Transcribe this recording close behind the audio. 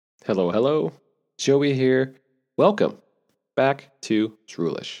Hello, hello. Joey here. Welcome back to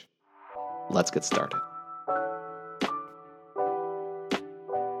Droolish. Let's get started.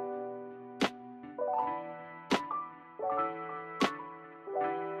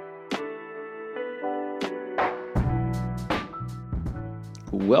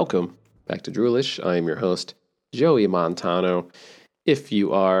 Welcome back to Droolish. I am your host, Joey Montano. If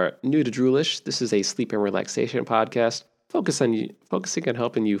you are new to Droolish, this is a sleep and relaxation podcast focusing on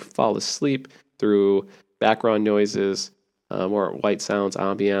helping you fall asleep through background noises, more white sounds,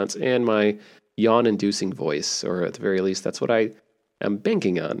 ambiance, and my yawn-inducing voice, or at the very least, that's what I am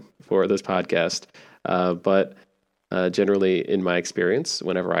banking on for this podcast. But generally, in my experience,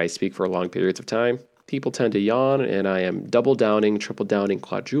 whenever I speak for long periods of time, people tend to yawn, and I am double downing, triple downing,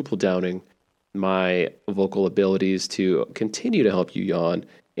 quadruple downing my vocal abilities to continue to help you yawn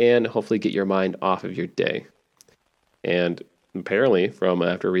and hopefully get your mind off of your day. And apparently, from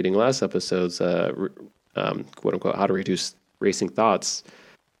after reading last episode's quote unquote how to reduce racing thoughts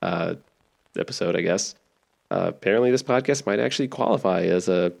episode, I guess, apparently this podcast might actually qualify as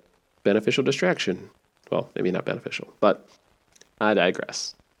a beneficial distraction. Well, maybe not beneficial, but I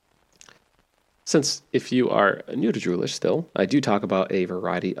digress. Since if you are new to Droolish still, I do talk about a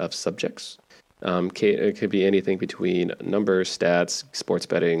variety of subjects. It could be anything between numbers, stats, sports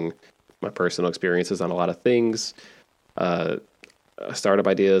betting, my personal experiences on a lot of things, startup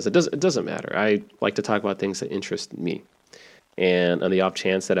ideas. It doesn't matter. I like to talk about things that interest me. And on the off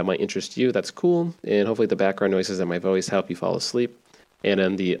chance that it might interest you, that's cool. And hopefully the background noises in my voice help you fall asleep. And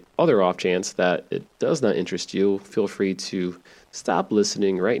on the other off chance that it does not interest you, feel free to stop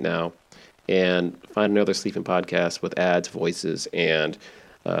listening right now and find another sleeping podcast with ads, voices, and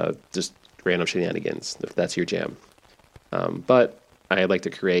just random shenanigans, if that's your jam. But I like to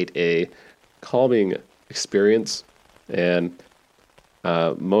create a calming experience, and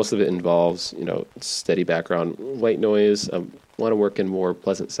most of it involves, steady background white noise. I want to work in more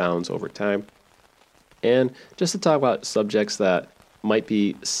pleasant sounds over time, and just to talk about subjects that might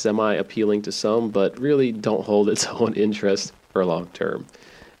be semi-appealing to some, but really don't hold its own interest for long term.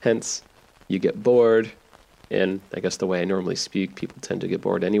 Hence, you get bored, and I guess the way I normally speak, people tend to get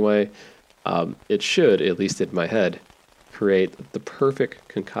bored anyway. It should, at least in my head, create the perfect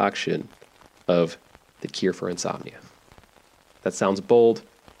concoction of the cure for insomnia. That sounds bold.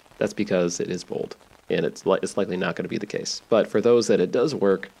 That's because it is bold, and it's likely not going to be the case. But for those that it does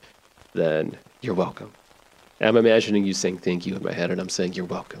work, then you're welcome. I'm imagining you saying thank you in my head, and I'm saying you're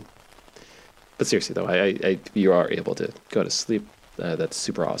welcome. But seriously, though, you are able to go to sleep. That's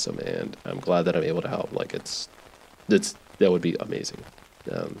super awesome, and I'm glad that I'm able to help. That would be amazing.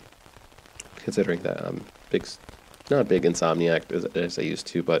 Considering that I'm not a big insomniac as I used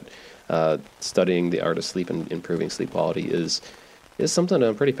to, but studying the art of sleep and improving sleep quality is something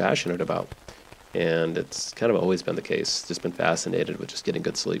I'm pretty passionate about. And it's kind of always been the case. Just been fascinated with just getting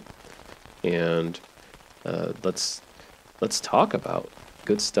good sleep. And let's talk about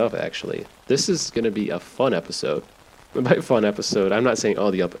good stuff, actually. This is going to be a fun episode. By fun episode, I'm not saying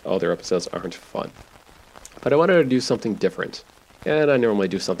all the other episodes aren't fun. But I wanted to do something different. And I normally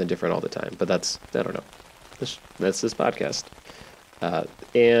do something different all the time, but I don't know. That's this podcast.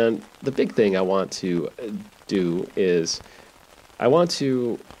 And the big thing I want to do is I want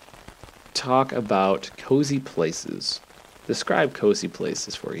to talk about cozy places, describe cozy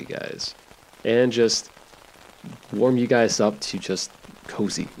places for you guys, and just warm you guys up to just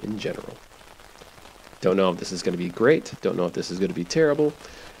cozy in general. Don't know if this is going to be great. Don't know if this is going to be terrible,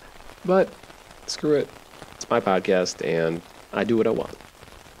 but screw it. It's my podcast, and I do what I want.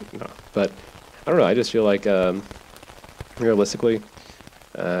 No, but I don't know. I just feel like, realistically,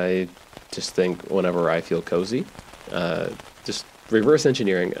 I just think whenever I feel cozy, just reverse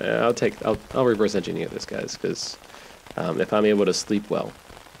engineering. I'll reverse engineer this, guys, because if I'm able to sleep well,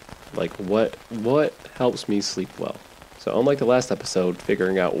 like what helps me sleep well. So unlike the last episode,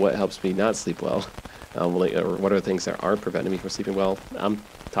 figuring out what helps me not sleep well, or what are the things that aren't preventing me from sleeping well, I'm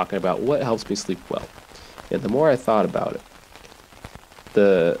talking about what helps me sleep well. And the more I thought about it,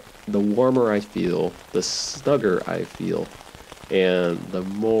 the warmer I feel, the snugger I feel, and the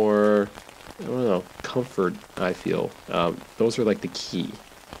more, comfort I feel. Those are like the key,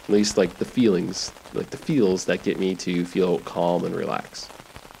 at least like the feelings, like the feels that get me to feel calm and relax.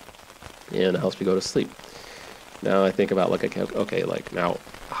 And it helps me go to sleep. Now I think about now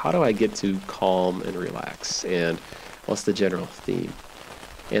how do I get to calm and relax? And what's the general theme?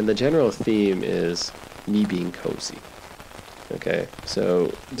 And the general theme is me being cozy. Okay, so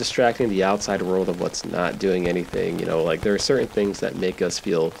distracting the outside world of what's not doing anything, there are certain things that make us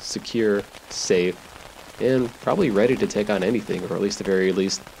feel secure, safe, and probably ready to take on anything, or at least, at the very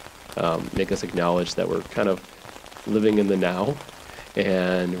least, make us acknowledge that we're kind of living in the now,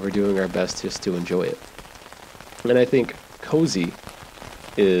 and we're doing our best just to enjoy it. And I think cozy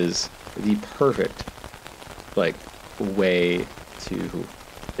is the perfect like way to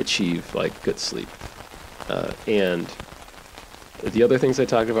achieve like good sleep. And the other things I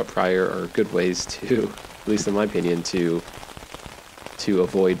talked about prior are good ways to, at least in my opinion, to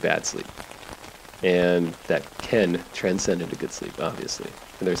avoid bad sleep. And that can transcend into good sleep, obviously.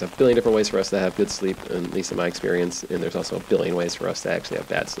 And there's a billion different ways for us to have good sleep, at least in my experience, and there's also a billion ways for us to actually have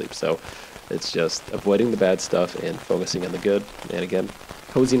bad sleep. So it's just avoiding the bad stuff and focusing on the good. And again,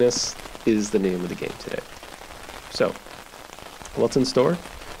 coziness is the name of the game today. So, what's in store?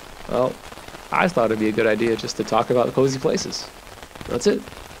 Well, I thought it'd be a good idea just to talk about cozy places. That's it.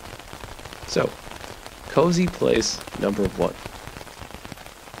 So, cozy place number 1.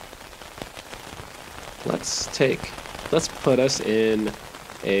 Let's put us in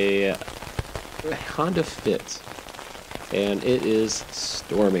a Honda Fit, and it is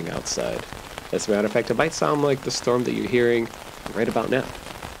storming outside. As a matter of fact, it might sound like the storm that you're hearing right about now.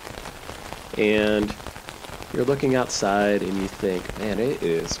 And you're looking outside and you think, man, it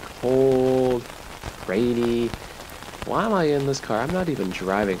is cold, rainy. Why am I in this car? I'm not even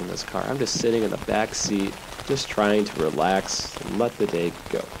driving in this car. I'm just sitting in the back seat, just trying to relax and let the day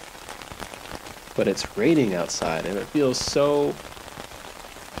go. But it's raining outside, and it feels so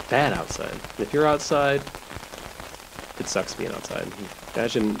bad outside. If you're outside, it sucks being outside.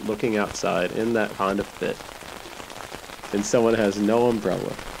 Imagine looking outside in that Honda Fit, and someone has no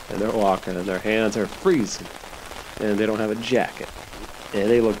umbrella, and they're walking, and their hands are freezing, and they don't have a jacket, and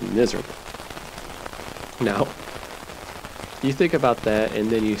they look miserable. Now, you think about that, and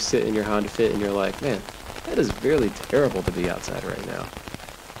then you sit in your Honda Fit, and you're like, man, that is really terrible to be outside right now.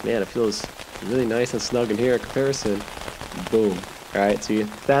 Man, it feels really nice and snug in here in comparison. Boom. Alright, so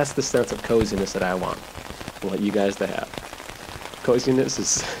that's the sense of coziness that I want you guys to have. Coziness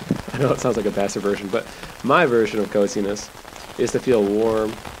is, I know it sounds like a bastard version, but my version of coziness is to feel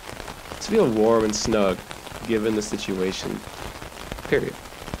warm and snug given the situation, period.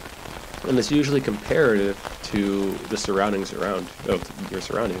 And it's usually comparative to the surroundings your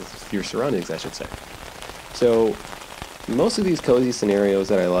surroundings, I should say. So, most of these cozy scenarios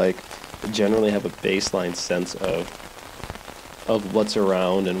that I like generally have a baseline sense of what's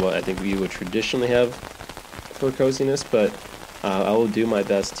around and what I think we would traditionally have for coziness, but I will do my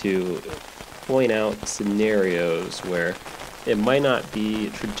best to point out scenarios where it might not be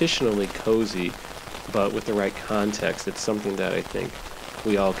traditionally cozy, but with the right context, it's something that I think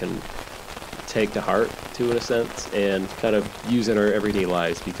we all can take to heart, to in a sense, and kind of use in our everyday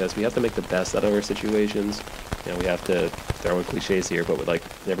lives, because we have to make the best out of our situations. You know, we have to throw in cliches here, but like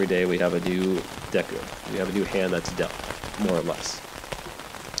every day we have a new deck, we have a new hand that's dealt, more or less,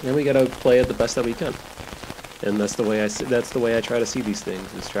 and we gotta play it the best that we can. And that's the way I try to see these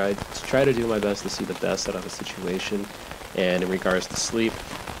things, is try to do my best to see the best out of a situation. And in regards to sleep,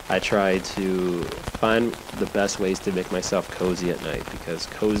 I try to find the best ways to make myself cozy at night, because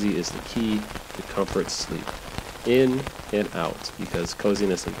cozy is the key to comfort sleep, in and out, because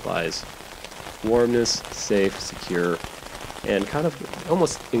coziness implies warmness, safe, secure, and kind of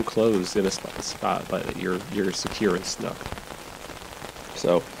almost enclosed in a spot, but you're secure and snug.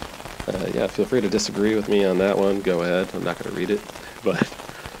 So, yeah, feel free to disagree with me on that one. Go ahead. I'm not going to read it, but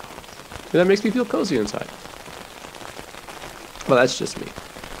that makes me feel cozy inside. Well, that's just me.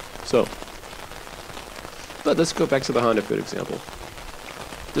 So, but let's go back to the Honda Fit example.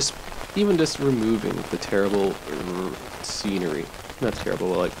 Even just removing the terrible scenery, not terrible,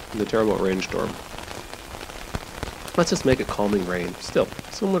 but like the terrible rainstorm. Let's just make it calming rain, still,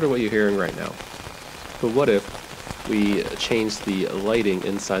 similar to what you're hearing right now. But what if we change the lighting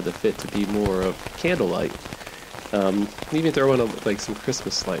inside the Fit to be more of candlelight? Even throw in like some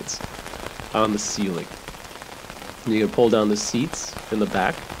Christmas lights on the ceiling. You can pull down the seats in the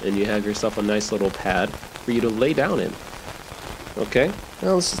back, and you have yourself a nice little pad for you to lay down in. Okay?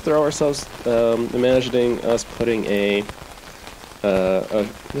 Now let's just throw ourselves, imagining us putting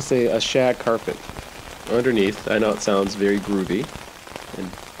let's say a shag carpet underneath. I know it sounds very groovy,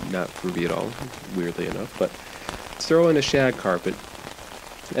 and not groovy at all, weirdly enough, but let's throw in a shag carpet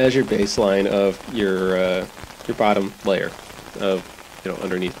as your baseline of your bottom layer of,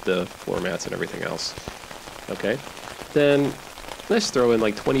 underneath the floor mats and everything else. Okay, then let's throw in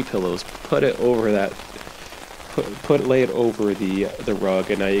like 20 pillows, put it over that, lay it over the rug,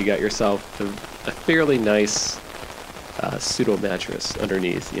 and now you got yourself a fairly nice pseudo mattress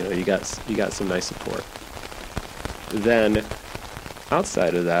underneath. You got some nice support. Then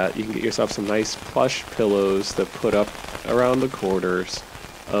outside of that, you can get yourself some nice plush pillows to put up around the corners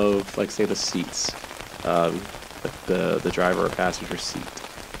of, like, say, the seats, um, the driver or passenger seat.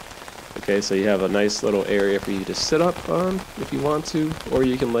 Okay, so you have a nice little area for you to sit up on if you want to, or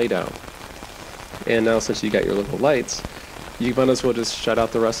you can lay down. And now, since you got your little lights, you might as well just shut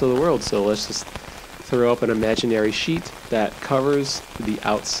out the rest of the world. So let's just throw up an imaginary sheet that covers the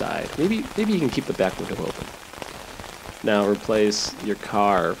outside. Maybe you can keep the back window open. Now replace your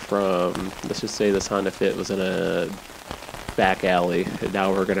car from, let's just say this Honda Fit was in a back alley, and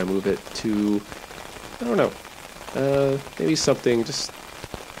now we're gonna move it to, I don't know, maybe something just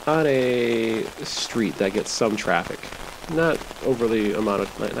on a street that gets some traffic. Not overly not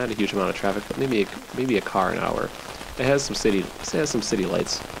a huge amount of traffic, but maybe a car an hour. It has some city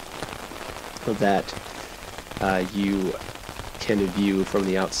lights that you can view from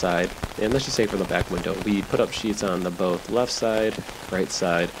the outside, and let's just say from the back window. We put up sheets on the both left side, right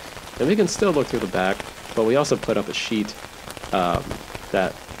side, and we can still look through the back, but we also put up a sheet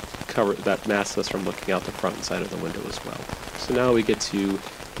that masks us from looking out the front side of the window as well. So now we get to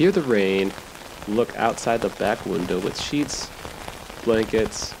hear the rain, look outside the back window with sheets,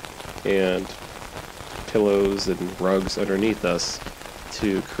 blankets, and pillows and rugs underneath us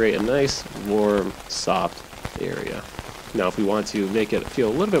to create a nice, warm, soft area. Now, if we want to make it feel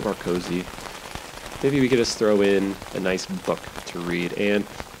a little bit more cozy, maybe we could just throw in a nice book to read, and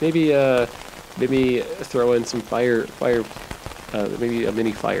maybe throw in some maybe a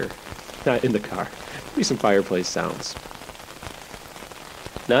mini fire, not in the car, maybe some fireplace sounds.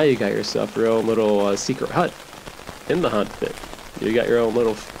 Now you got yourself your own little secret hut in the Honda Fit. You got your own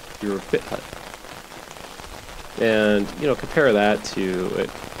little your Fit hut. And, compare that to it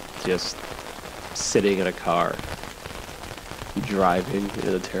just sitting in a car, driving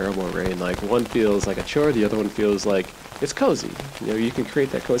in the terrible rain. Like, one feels like a chore, the other one feels like it's cozy. You can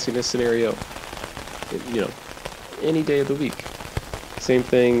create that coziness scenario, any day of the week. Same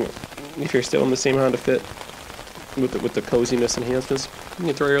thing if you're still in the same Honda Fit with the coziness enhancements.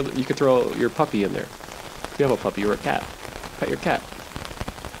 You could throw your puppy in there. If you have a puppy or a cat, pet your cat.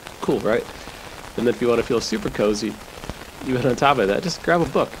 Cool, right? And then if you want to feel super cozy, even on top of that, just grab a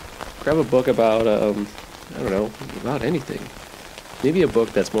book. Grab a book about, about anything. Maybe a book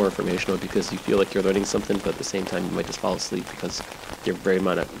that's more informational because you feel like you're learning something, but at the same time you might just fall asleep because your brain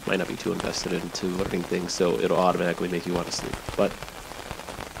might not be too invested into learning things, so it'll automatically make you want to sleep.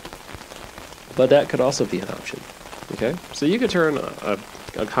 But that could also be an option. Okay? So you could turn a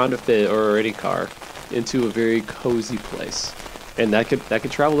Honda Fit or any car into a very cozy place. And that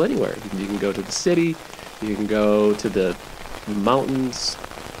could travel anywhere. You can go to the city, you can go to the mountains,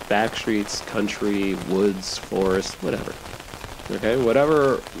 back streets, country, woods, forest, whatever. Okay,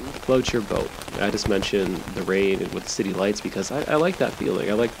 whatever floats your boat. I just mentioned the rain with the city lights because I like that feeling.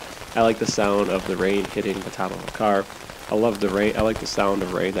 I like the sound of the rain hitting the top of a car. I love the rain. I like the sound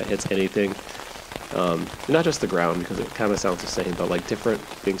of rain that hits anything. Not just the ground because it kind of sounds the same, but like different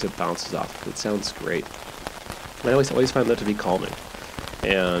things it bounces off. It sounds great. I always find that to be calming.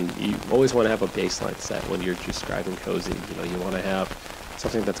 And you always want to have a baseline set when you're just driving cozy. You want to have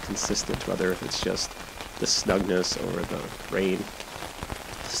something that's consistent, whether if it's just the snugness or the rain,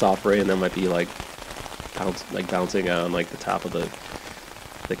 soft rain that might be like bouncing on like the top of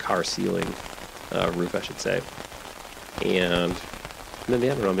the car ceiling, roof, I should say. And then, I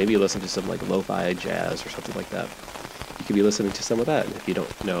don't know, maybe you listen to some like lo-fi jazz or something like that. You could be listening to some of that. And if you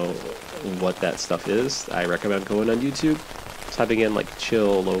don't know what that stuff is, I recommend going on YouTube, typing in like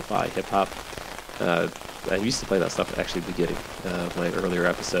chill lo-fi hip-hop. I used to play that stuff actually at the beginning of my earlier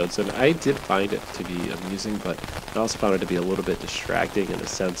episodes, and I did find it to be amusing, but I also found it to be a little bit distracting in the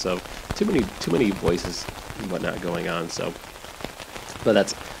sense of too many voices and whatnot going on. So, but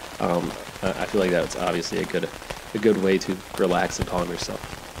that's I feel like that's obviously a good way to relax and calm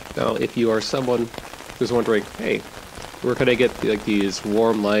yourself. Now, if you are someone who's wondering, hey, where could I get like these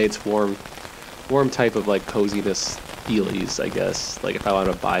warm lights, warm type of like coziness feelies, I guess, like if I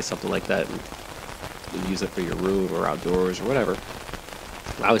want to buy something like that and use it for your room or outdoors or whatever.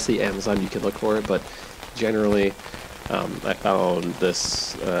 Obviously Amazon, you can look for it, but generally I found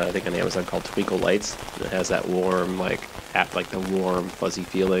this I think on Amazon called Twinkle Lights. It has that warm like the warm fuzzy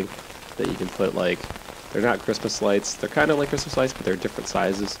feeling that you can put like, they're not Christmas lights, they're kind of like Christmas lights, but they're different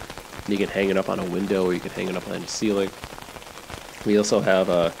sizes. And you can hang it up on a window or you can hang it up on the ceiling. We also have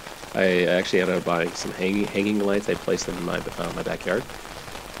I actually ended up buying some hanging lights. I placed them in my backyard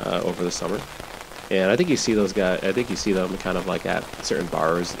over the summer. And I think you see those guys. I think you see them kind of like at certain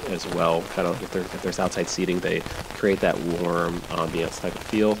bars as well. Kind of if there's outside seating, they create that warm ambiance type of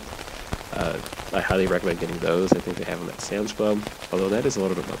feel. I highly recommend getting those. I think they have them at Sam's Club, although that is a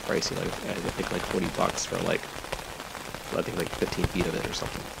little bit more pricey. Like I think like $20 for like I think like 15 feet of it or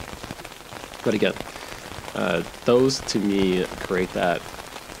something. But again, those to me create that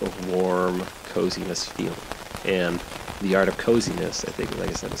warm coziness feeling, and the art of coziness, I think, like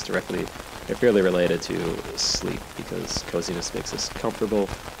I said, is directly they're fairly related to sleep, because coziness makes us comfortable,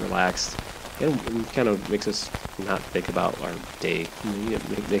 relaxed, and kind of makes us not think about our day.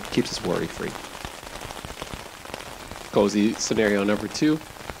 It keeps us worry-free. Cozy scenario number 2.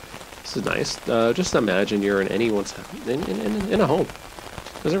 This is nice. Just imagine you're in anyone's in a home.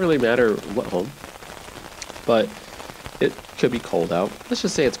 Doesn't really matter what home, but it could be cold out. Let's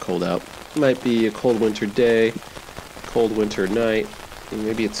just say it's cold out. It might be a cold winter day, cold winter night.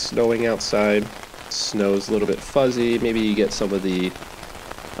 Maybe it's snowing outside. Snow's a little bit fuzzy. Maybe you get some of the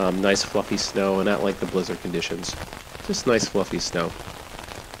nice fluffy snow, and not like the blizzard conditions. Just nice fluffy snow,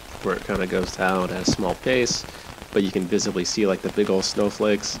 where it kind of goes down at a small pace, but you can visibly see like the big old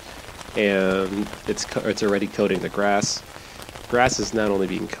snowflakes, and it's already coating the grass. Grass is not only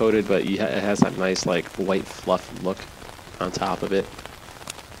being coated, but it has that nice like white fluff look on top of it.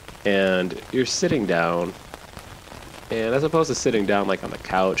 And you're sitting down, and as opposed to sitting down like on the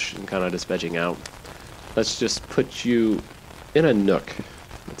couch and kind of just vegging out, let's just put you in a nook,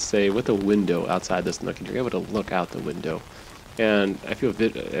 let's say with a window outside this nook, and you're able to look out the window. And I think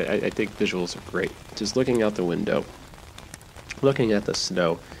visuals are great. Just looking out the window, looking at the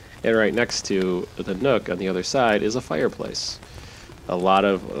snow, and right next to the nook on the other side is a fireplace. A lot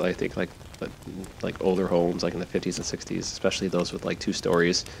of, I think, like older homes, like in the 50s and 60s, especially those with like 2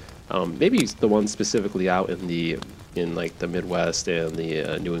 stories, maybe the ones specifically out in like the Midwest and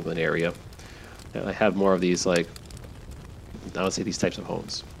the New England area, I have more of these, like, I would say these types of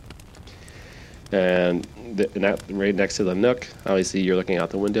homes. And right next to the nook, obviously you're looking out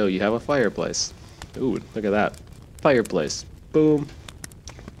the window, you have a fireplace. Ooh, look at that. Fireplace. Boom.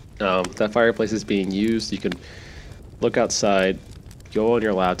 That fireplace is being used. You can look outside, go on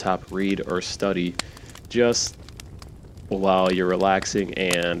your laptop, read or study, just while you're relaxing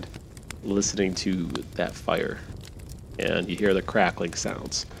and listening to that fire. And you hear the crackling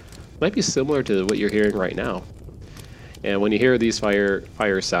sounds. Might be similar to what you're hearing right now. And when you hear these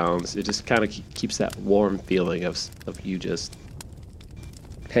fire sounds, it just kind of keeps that warm feeling of you just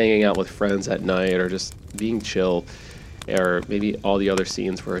hanging out with friends at night, or just being chill, or maybe all the other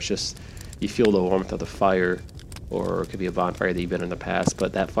scenes where it's just you feel the warmth of the fire, or it could be a bonfire that you've been in the past,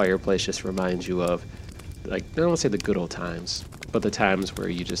 but that fireplace just reminds you of, like, I don't want to say the good old times, but the times where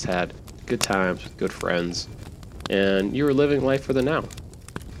you just had good times with good friends, and you were living life for the now.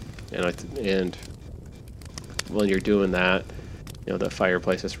 And when you're doing that, you know, the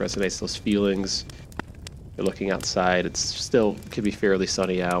fireplace just resonates those feelings. You're looking outside, it's still could be fairly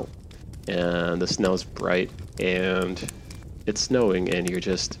sunny out, and the snow's bright, and it's snowing, and you're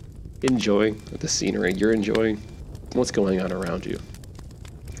just enjoying the scenery. You're enjoying what's going on around you,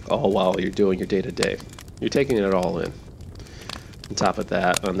 all while you're doing your day-to-day. You're taking it all in. On top of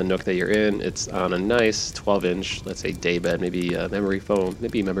that, on the nook that you're in, it's on a nice 12-inch, let's say, day bed, maybe a memory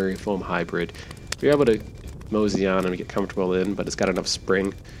foam hybrid. You're able to mosey on and get comfortable in, but it's got enough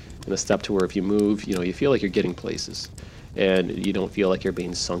spring and a step to where if you move, you know, you feel like you're getting places, and you don't feel like you're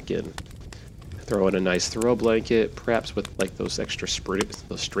being sunk in. Throw in a nice throw blanket, perhaps with like those extra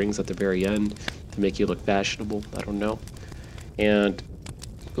those strings at the very end to make you look fashionable. I don't know. And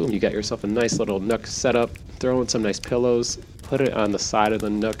boom, you got yourself a nice little nook set up. Throw in some nice pillows. Put it on the side of the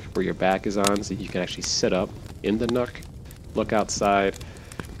nook where your back is on, so you can actually sit up in the nook, look outside,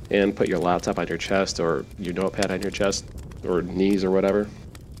 and put your laptop on your chest, or your notepad on your chest, or knees, or whatever,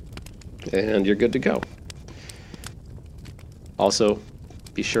 and you're good to go. Also,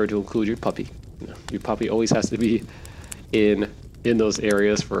 be sure to include your puppy. Your puppy always has to be in those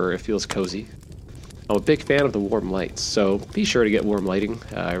areas where it feels cozy. I'm a big fan of the warm lights, so be sure to get warm lighting.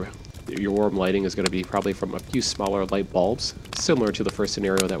 Your warm lighting is going to be probably from a few smaller light bulbs, similar to the first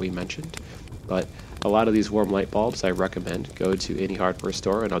scenario that we mentioned. But a lot of these warm light bulbs, I recommend go to any hardware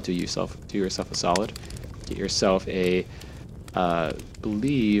store, and I'll do yourself a solid. Get yourself a,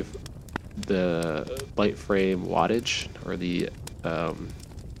 believe the light frame wattage, or the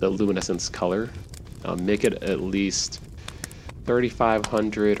luminescence color. Make it at least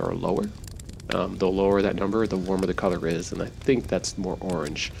 3500 or lower. The lower that number, the warmer the color is, and I think that's more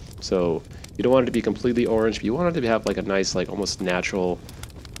orange. So you don't want it to be completely orange, but you want it to have like a nice, like almost natural,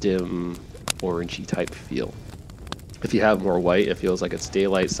 dim, orangey type feel. If you have more white, it feels like it's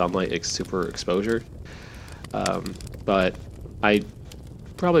daylight, sunlight, super exposure. But I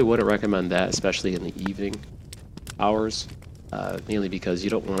probably wouldn't recommend that, especially in the evening hours. mainly because you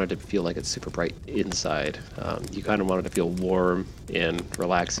don't want it to feel like it's super bright inside. You kind of want it to feel warm and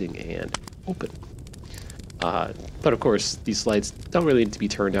relaxing and open. But of course, these lights don't really need to be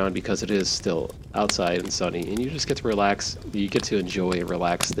turned on because it is still outside and sunny, and you just get to relax. You get to enjoy and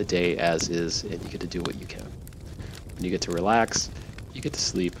relax the day as is, and you get to do what you can. When you get to relax, you get to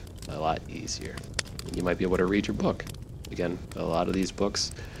sleep a lot easier. And you might be able to read your book. Again, a lot of these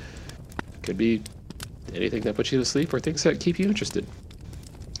books could be anything that puts you to sleep or things that keep you interested.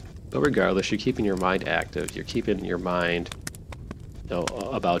 But regardless, you're keeping your mind active. You're keeping your mind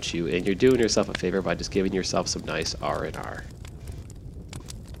about you, and you're doing yourself a favor by just giving yourself some nice R&R.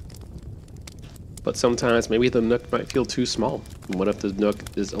 But sometimes maybe the nook might feel too small. What if the nook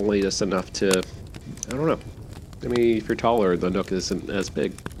is only just enough to, I don't know, maybe if you're taller, the nook isn't as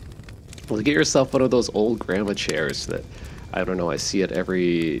big. Well, get yourself one of those old grandma chairs that, I don't know, I see at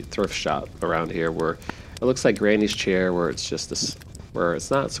every thrift shop around here, where it looks like Granny's chair, where it's just this, where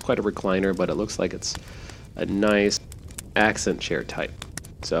it's not quite a recliner, but it looks like it's a nice accent chair type.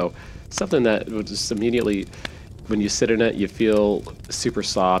 So something that will just immediately, when you sit in it, you feel super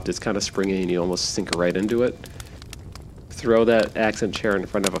soft. It's kind of springy and you almost sink right into it. Throw that accent chair in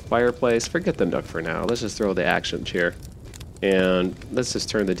front of a fireplace. Forget the nook for now. Let's just throw the accent chair, and let's just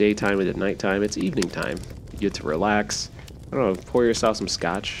turn the daytime into nighttime. It's evening time. You get to relax. I don't know, pour yourself some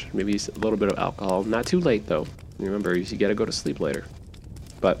scotch, maybe a little bit of alcohol. Not too late though. Remember, you gotta go to sleep later.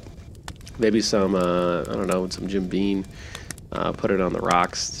 But maybe some, I don't know, some Jim Beam. Put it on the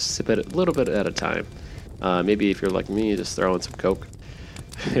rocks. Just sip it a little bit at a time. Maybe if you're like me, just throw in some Coke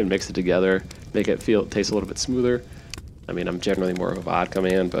and mix it together. Make it taste a little bit smoother. I mean, I'm generally more of a vodka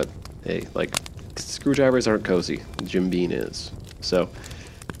man, but hey, like, screwdrivers aren't cozy. Jim Beam is. So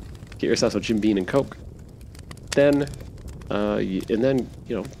get yourself some Jim Beam and Coke. Then,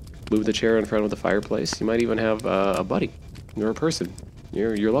 move the chair in front of the fireplace. You might even have a buddy or a person,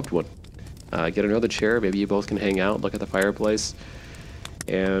 your loved one. Get another chair. Maybe you both can hang out, look at the fireplace,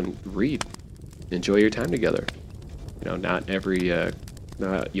 and read. Enjoy your time together. Not every, you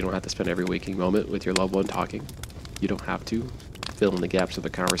don't have to spend every waking moment with your loved one talking. You don't have to fill in the gaps of the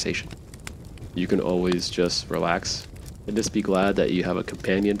conversation. You can always just relax and just be glad that you have a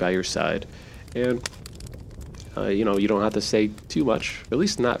companion by your side. And, you don't have to say too much, at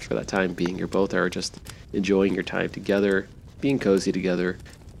least not for that time being. You both are just enjoying your time together, being cozy together,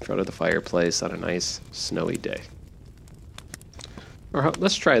 in front of the fireplace on a nice snowy day. Or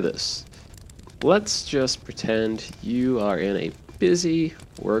let's try this. Let's just pretend you are in a busy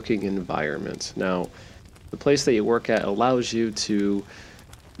working environment. Now, the place that you work at allows you to,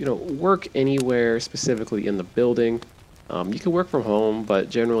 work anywhere, specifically in the building. You can work from home, but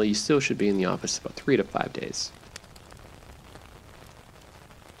generally you still should be in the office about 3 to 5 days.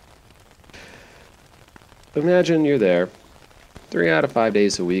 Imagine you're there 3 out of 5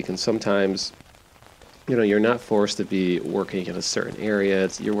 days a week, and sometimes, you're not forced to be working in a certain area.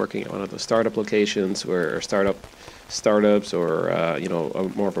 You're working at one of those startup locations or startups or,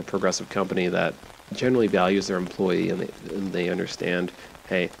 more of a progressive company that generally values their employee, and they understand,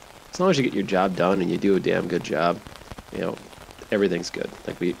 hey, as long as you get your job done and you do a damn good job, everything's good.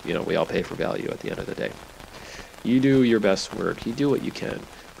 Like we all pay for value at the end of the day. You do your best work. You do what you can,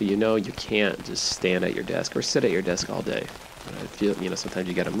 but you can't just stand at your desk or sit at your desk all day. I feel, sometimes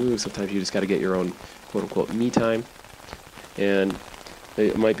you got to move. Sometimes you just got to get your own quote-unquote me time. And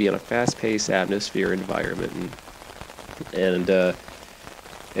it might be in a fast-paced atmosphere environment. And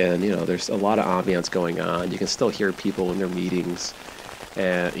there's a lot of ambiance going on. You can still hear people in their meetings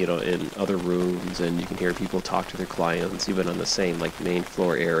and, in other rooms. And you can hear people talk to their clients, even on the same, main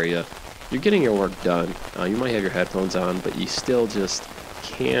floor area. You're getting your work done. You might have your headphones on, but you still just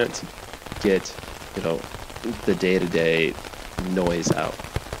can't get, the day-to-day noise out.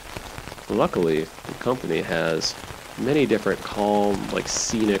 Luckily, the company has many different calm,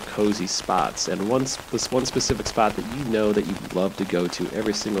 scenic, cozy spots, and this one specific spot that that you love to go to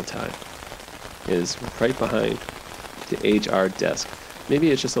every single time is right behind the HR desk.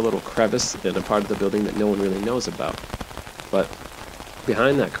 Maybe it's just a little crevice in a part of the building that no one really knows about, but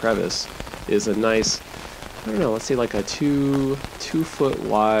behind that crevice is a nice, let's say a 2 foot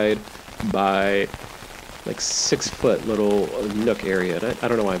wide by 6 foot little nook area. And I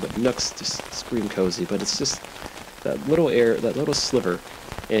don't know why, but nooks just scream cozy, but it's just that little sliver.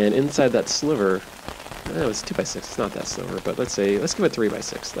 And inside that sliver, it's 2x6, it's not that sliver, but let's give it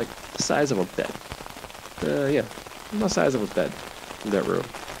 3x6, the size of a bed. The size of a bed in that room.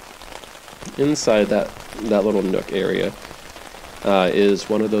 Inside that little nook area is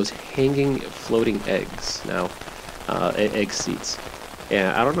one of those hanging floating eggs. Now, egg seats. And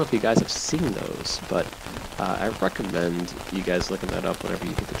I don't know if you guys have seen those, but I recommend you guys looking that up whenever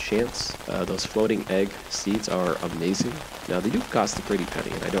you get the chance. Those floating egg seeds are amazing. Now they do cost a pretty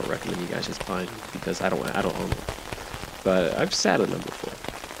penny, and I don't recommend you guys just buying them because I don't own them. But I've sat in them before,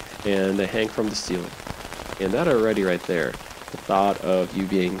 and they hang from the ceiling. And that already right there, the thought of you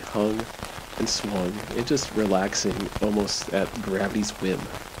being hung and swung and just relaxing almost at gravity's whim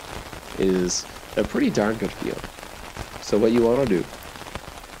is a pretty darn good feel. So what you want to do,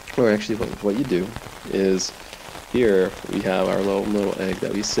 or actually what you do, is here we have our little egg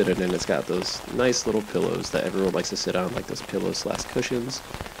that we sit in, and it's got those nice little pillows that everyone likes to sit on, like those pillows slash cushions,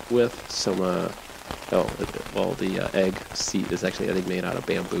 with some the egg seat is actually, I think, made out of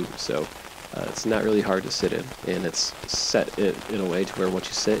bamboo, so it's not really hard to sit in, and it's set in a way to where once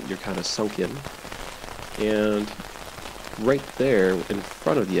you sit, you're kind of sunk in. And right there in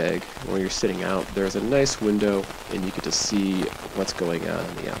front of the egg, when you're sitting out, there's a nice window, and you get to see what's going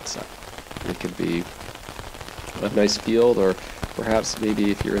on the outside. It could be a nice field, or perhaps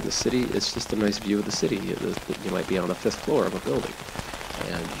maybe if you're in the city, it's just a nice view of the city. You might be on the 5th floor of a building,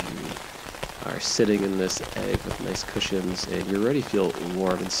 and you are sitting in this egg with nice cushions, and you already feel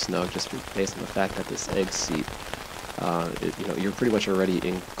warm and snug just based on the fact that this egg seat, you're pretty much already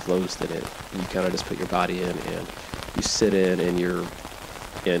enclosed in it. You kind of just put your body in, and you sit in,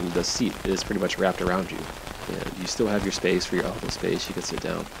 and the seat is pretty much wrapped around you, and you still have your space for your elbow space. You can sit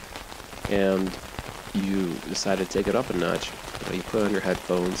down, and you decide to take it up a notch. You put on your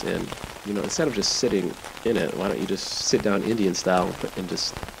headphones, and instead of just sitting in it, why don't you just sit down Indian style and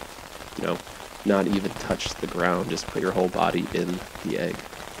just not even touch the ground, just put your whole body in the egg,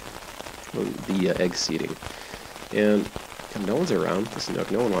 the egg seating. And no one's around.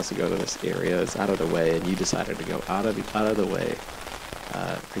 No one wants to go to this area. It's out of the way, and you decided to go out of the way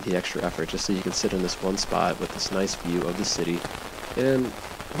for the extra effort, just so you can sit in this one spot with this nice view of the city. And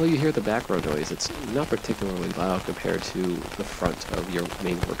well, you hear the background noise. It's not particularly loud compared to the front of your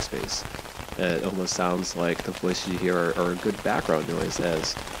main workspace. It almost sounds like the voices you hear are a good background noise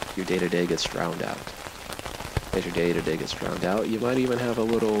as your day-to-day gets drowned out. As your day-to-day gets drowned out, you might even have a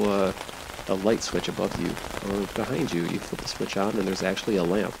little a light switch above you or behind you. You flip the switch on, and there's actually a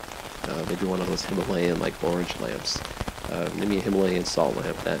lamp. Maybe one of those Himalayan orange lamps. Maybe a Himalayan salt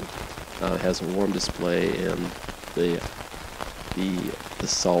lamp that has a warm display, and the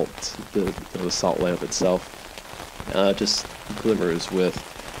salt lamp itself just glimmers with,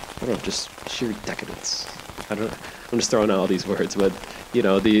 I don't know, just sheer decadence. I'm just throwing out all these words, but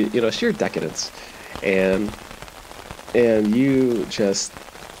sheer decadence, and you just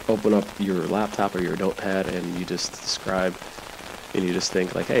open up your laptop or your notepad, and you just describe, and you just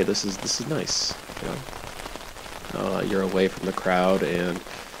think like, hey, this is nice. You're away from the crowd, and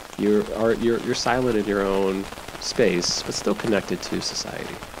you're silent in your own space, but still connected to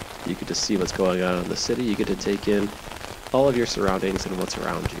society. You get to see what's going on in the city. You get to take in all of your surroundings and what's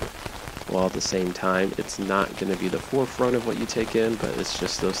around you. While at the same time, it's not going to be the forefront of what you take in, but it's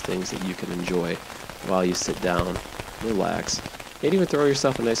just those things that you can enjoy while you sit down, relax, and even throw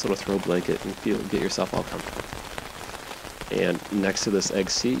yourself a nice little throw blanket and get yourself all comfortable. And next to this egg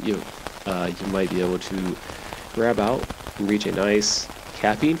seat, you might be able to grab out and reach a nice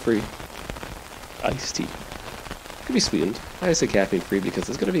caffeine-free iced tea. It could be sweetened. I say caffeine-free because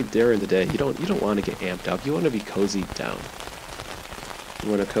it's going to be during the day. You don't want to get amped up. You want to be cozy down. You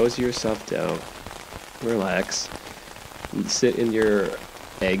want to cozy yourself down, relax, sit in your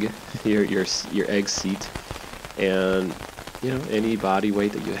egg, your egg seat, and any body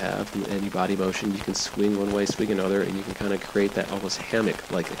weight that you have, any body motion, you can swing one way, swing another, and you can kind of create that almost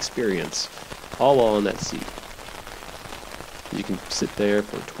hammock-like experience, all while on that seat. You can sit there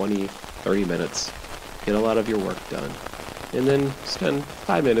for 20, 30 minutes, get a lot of your work done, and then spend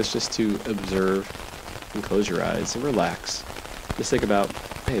 5 minutes just to observe and close your eyes and relax. Just think about,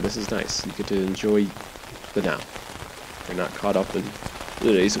 hey, this is nice. You get to enjoy the now. You're not caught up in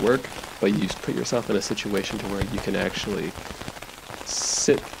the day's work, but you put yourself in a situation to where you can actually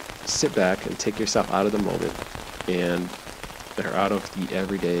sit back and take yourself out of the moment and are out of the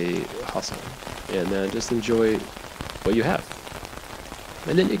everyday hustle, and then just enjoy what you have.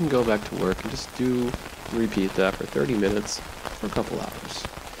 And then you can go back to work and just repeat that for 30 minutes for a couple hours.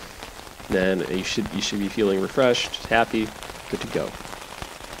 Then you should be feeling refreshed, happy, good to go.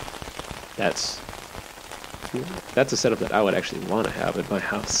 That's a setup that I would actually want to have in my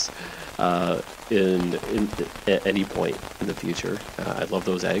house at any point in the future. I love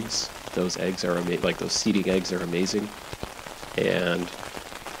those eggs. Those eggs are those seating eggs are amazing. And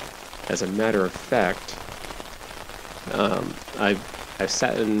as a matter of fact, I've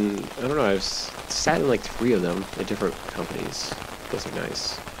sat in like 3 of them at different companies. Those are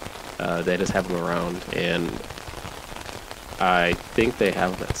nice. They just have them around, and I think they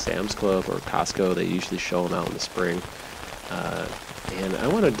have them at Sam's Club or Costco. They usually show them out in the spring. And I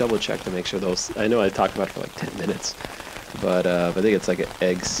want to double check to make sure those. I know I talked about it for like 10 minutes, but I think it's like an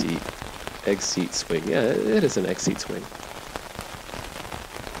egg seat swing. Yeah, it is an egg seat swing.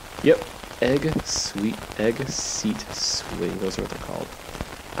 Yep, egg seat swing. Those are what they're called.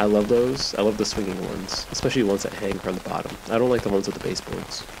 I love those. I love the swinging ones, especially ones that hang from the bottom. I don't like the ones with the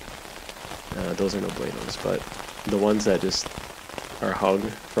baseboards. Those are no buenos, but the ones that just are hung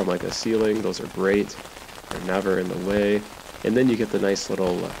from like a ceiling, those are great. They're never in the way. And then you get the nice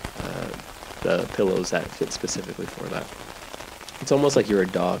little the pillows that fit specifically for that. It's almost like you're a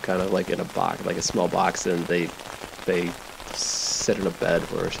dog, kind of like in a box, like a small box, and they sit in a bed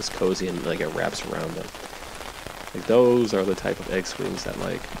where it's just cozy and like it wraps around them. Like those are the type of egg swings that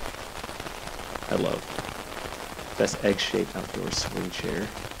like I love. Best egg-shaped outdoor swing chair.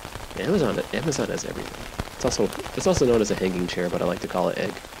 Amazon has everything. It's also known as a hanging chair, but I like to call it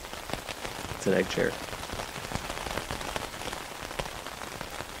egg. It's an egg chair.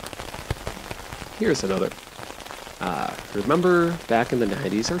 Here's another. Remember back in the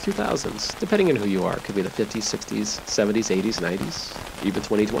 90s or 2000s, depending on who you are, it could be the 50s, 60s, 70s, 80s, 90s, even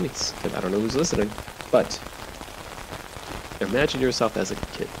 2020s. I don't know who's listening, but imagine yourself as a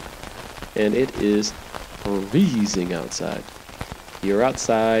kid, and it is freezing outside. You're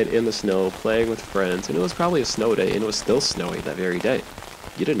outside in the snow playing with friends, and it was probably a snow day, and it was still snowy that very day.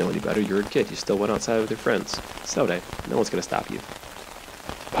 You didn't know any better. You were a kid. You still went outside with your friends. Snow day. No one's going to stop you.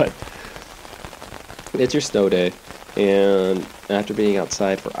 But it's your snow day, and after being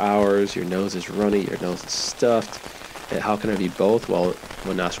outside for hours, your nose is runny, your nose is stuffed. And how can it be both? Well,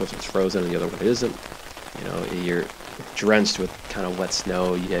 one nostril is frozen and the other one isn't. You know, you're drenched with kind of wet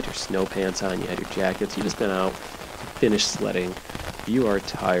snow. You had your snow pants on, you had your jackets. You just been out, finished sledding. You are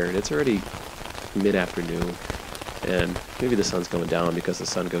tired. It's already mid-afternoon, and maybe the sun's going down because the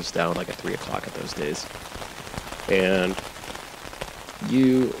sun goes down like at 3 o'clock at those days. And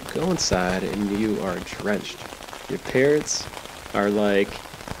you go inside and you are drenched. Your parents are like,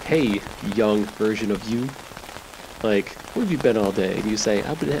 hey, young version of you, like, where have you been all day? And you say,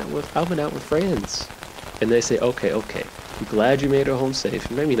 I've been out with friends. And they say, okay, I'm glad you made it home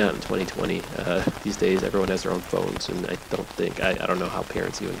safe. Maybe not in 2020. These days, everyone has their own phones, and I don't know how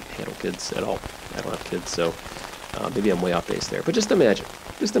parents even handle kids at all. I don't have kids, so maybe I'm way off base there. But just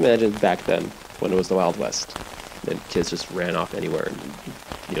imagine back then when it was the Wild West, and kids just ran off anywhere,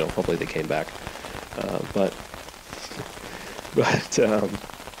 and hopefully they came back. But I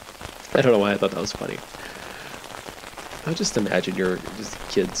don't know why I thought that was funny. I just imagine you're just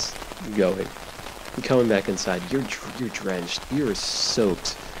kids coming back inside. You're drenched. You're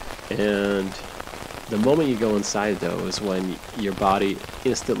soaked, and the moment you go inside, though, is when your body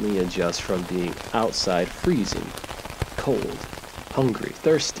instantly adjusts from being outside, freezing, cold, hungry,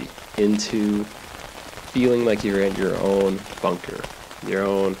 thirsty, into feeling like you're in your own bunker, your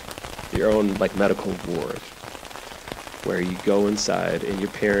own like medical ward, where you go inside and your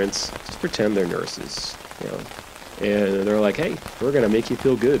parents just pretend they're nurses, and they're like, hey, we're gonna make you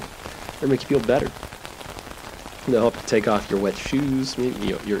feel good. Or make you feel better. They'll help you take off your wet shoes.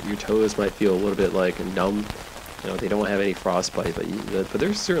 Your toes might feel a little bit like numb. They don't have any frostbite, but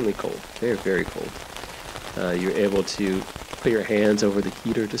they're certainly cold. They're very cold. You're able to put your hands over the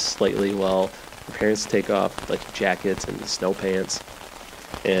heater just slightly while your parents take off like jackets and snow pants,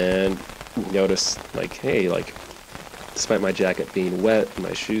 and notice like, hey, like, despite my jacket being wet and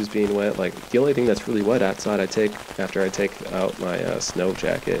my shoes being wet, like, the only thing that's really wet outside after I take out my snow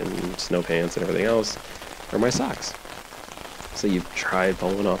jacket and snow pants and everything else are my socks. So you try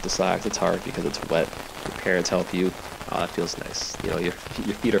pulling off the socks. It's hard because it's wet. Your parents help you. Oh, that feels nice. Your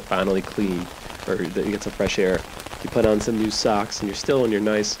feet are finally clean, or you get some fresh air. You put on some new socks, and you're still in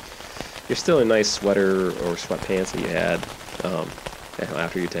nice sweater or sweatpants that you had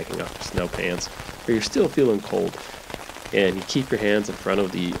after you're taking off your snow pants, but you're still feeling cold. And you keep your hands in front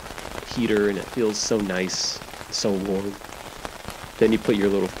of the heater, and it feels so nice, so warm. Then you put your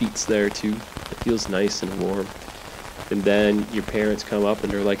little feet there too. It feels nice and warm. And then your parents come up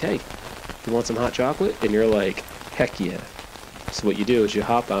and they're like, hey, you want some hot chocolate? And you're like, heck yeah. So what you do is you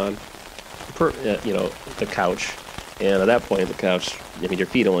hop on, the couch. And at that point, the couch, your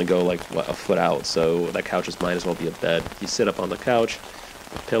feet only go like a foot out. So that couch might as well be a bed. You sit up on the couch,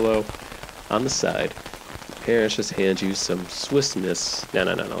 a pillow on the side. Parents just hand you some Swiss Miss. No.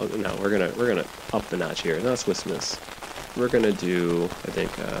 We're gonna up the notch here. Not Swiss Miss. We're gonna do, I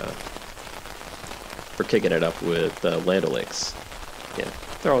think, we're kicking it up with Land O'Lakes. Yeah,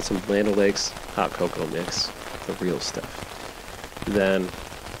 throw out some Land O'Lakes hot cocoa mix, the real stuff. then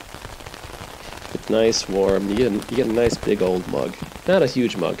it's nice, warm. You get a nice big old mug. Not a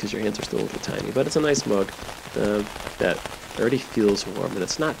huge mug because your hands are still a little tiny, but it's a nice mug that already feels warm and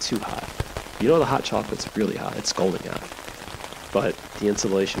it's not too hot. You know the hot chocolate's really hot. It's scalding hot. But the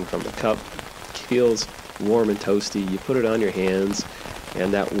insulation from the cup feels warm and toasty. You put it on your hands,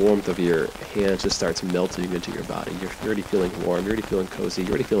 and that warmth of your hands just starts melting into your body. You're already feeling warm. You're already feeling cozy.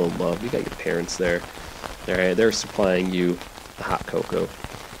 You're already feeling loved. You got your parents there. All right, they're supplying you the hot cocoa.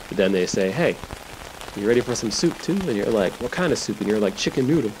 But then they say, hey, you ready for some soup too? And you're like, what kind of soup? And you're like, chicken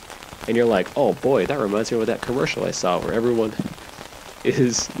noodle. And you're like, oh boy, that reminds me of that commercial I saw where everyone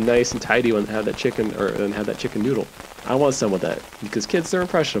is nice and tidy when they have that chicken and have that chicken noodle. I want some of that because kids, they're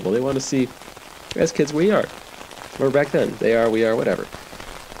impressionable. They want to see, as kids, we are. Or back then, they are, we are, whatever.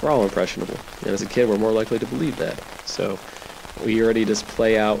 We're all impressionable. And as a kid, we're more likely to believe that. So we already just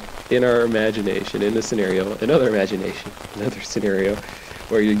play out in our imagination, in the scenario, another scenario,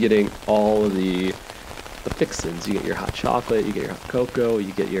 where you're getting all of the fixins. You get your hot chocolate, you get your hot cocoa,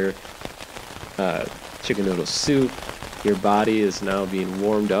 you get your chicken noodle soup. Your body is now being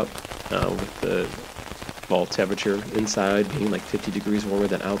warmed up with the temperature inside being like 50 degrees warmer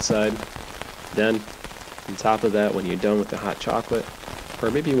than outside. Then, on top of that, when you're done with the hot chocolate,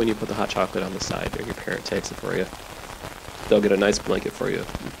 or maybe when you put the hot chocolate on the side or your parent takes it for you, they'll get a nice blanket for you.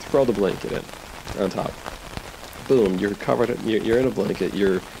 Throw the blanket in on top. Boom, you're covered, you're in a blanket,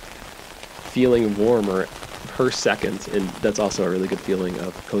 you're feeling warmer per second, and that's also a really good feeling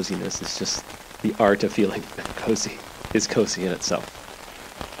of coziness. It's just the art of feeling cozy is cozy in itself.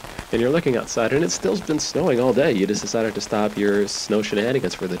 And you're looking outside, and it's still been snowing all day. You just decided to stop your snow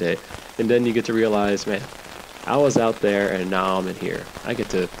shenanigans for the day. And then you get to realize, man, I was out there, and now I'm in here. I get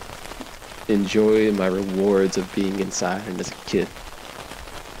to enjoy my rewards of being inside and as a kid.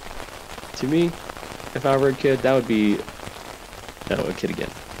 To me, if I were a kid, that would be... No, a kid again.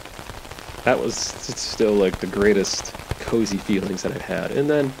 That was still like the greatest cozy feelings that I've had. And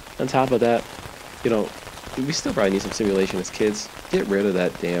then, on top of that, we still probably need some simulation as kids. Get rid of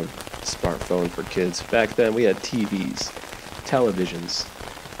that damn smartphone for kids. Back then, we had TVs, televisions,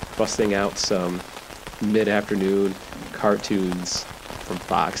 busting out some mid-afternoon cartoons from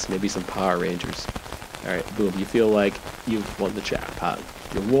Fox, maybe some Power Rangers. Alright, boom, you feel like you've won the jackpot.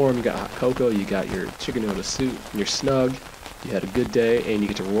 You're warm, you got hot cocoa, you got your chicken noodle soup, and you're snug, you had a good day, and you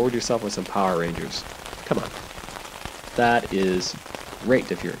get to reward yourself with some Power Rangers. Come on. That is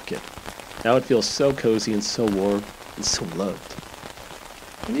great if you're a kid. That would feel so cozy and so warm and so loved.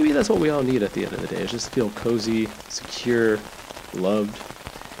 And maybe that's what we all need at the end of the day, is just to feel cozy, secure, loved.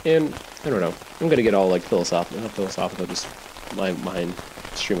 And, I don't know, I'm going to get all like philosophical, just my mind,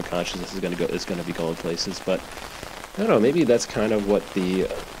 stream of consciousness is going to be going places, but I don't know, maybe that's kind of what the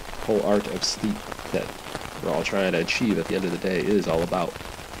whole art of sleep that we're all trying to achieve at the end of the day is all about.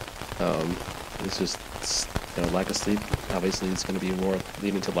 It's just, lack of sleep. Obviously, it's going to be more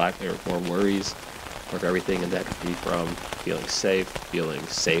leading to more worries of everything, and that could be from feeling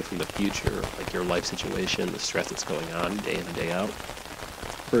safe in the future, like your life situation, the stress that's going on day in and day out,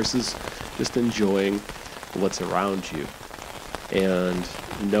 versus just enjoying what's around you and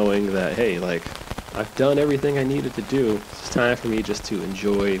knowing that, hey, like, I've done everything I needed to do. It's time for me just to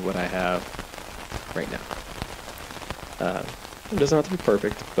enjoy what I have right now. It doesn't have to be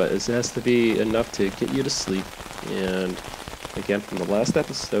perfect, but it has to be enough to get you to sleep. And again, from the last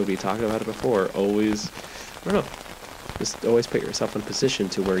episode, we talked about it before, just always put yourself in a position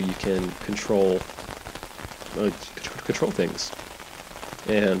to where you can control things.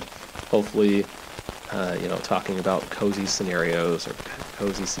 And hopefully, talking about cozy scenarios or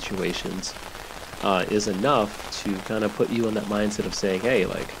cozy situations is enough to kind of put you in that mindset of saying, hey,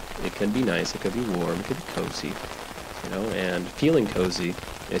 like, it can be nice, it could be warm, it could be cozy, and feeling cozy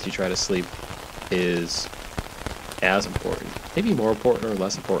as you try to sleep is as important, maybe more important or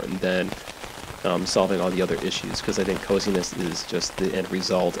less important than solving all the other issues, because I think coziness is just the end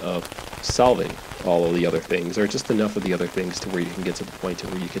result of solving all of the other things, or just enough of the other things to where you can get to the point to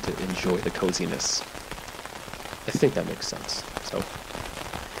where you get to enjoy the coziness. I think that makes sense. So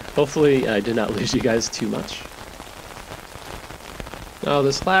hopefully I did not lose you guys too much. Now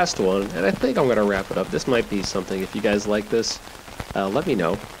this last one, and I think I'm going to wrap it up. This might be something, if you guys like this, let me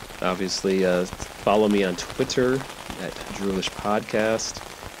know. Obviously, follow me on Twitter at Droolish Podcast.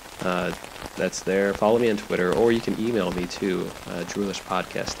 That's there. Follow me on Twitter, or you can email me to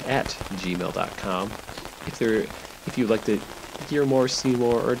droolishpodcast@gmail.com. If you'd like to hear more, see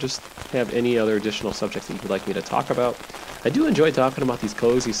more, or just have any other additional subjects that you would like me to talk about. I do enjoy talking about these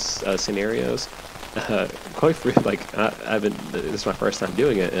cozy scenarios. Quite free, this is my first time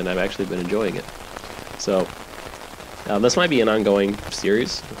doing it, and I've actually been enjoying it. So, This might be an ongoing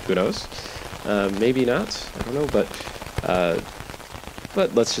series. Who knows? Maybe not. I don't know,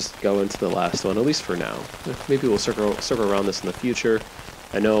 but let's just go into the last one, at least for now. Maybe we'll circle around this in the future.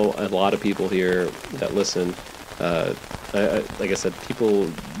 I know a lot of people here that listen. Like I said, people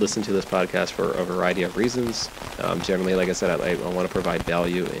listen to this podcast for a variety of reasons. Generally, like I said, I want to provide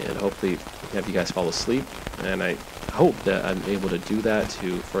value and hopefully have you guys fall asleep. And I hope that I'm able to do that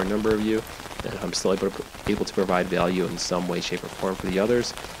for a number of you. And I'm still able to provide value in some way, shape, or form for the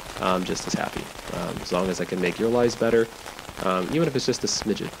others. I'm just as happy. As long as I can make your lives better, even if it's just a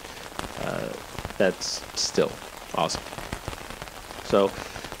smidgen, that's still awesome. So,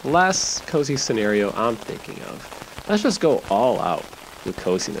 last cozy scenario I'm thinking of. Let's just go all out with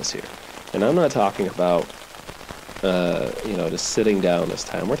coziness here. And I'm not talking about, just sitting down this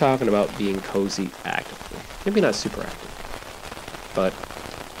time. We're talking about being cozy actively. Maybe not super active. But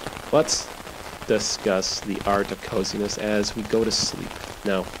let's discuss the art of coziness as we go to sleep.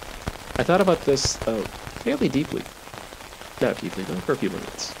 Now, I thought about this fairly deeply. Not deeply, but for a few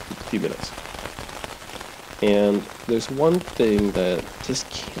minutes. And there's one thing that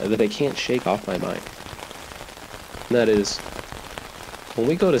I can't shake off my mind. And that is, when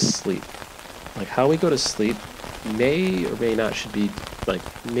we go to sleep, like how we go to sleep may or may not should be, like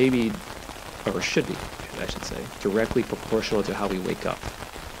maybe, or should be, I should say, directly proportional to how we wake up.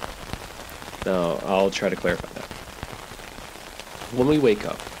 Now, I'll try to clarify that. When we wake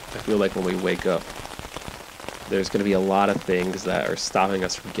up, I feel like when we wake up, there's going to be a lot of things that are stopping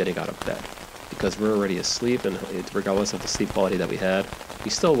us from getting out of bed. Because we're already asleep, and regardless of the sleep quality that we had, we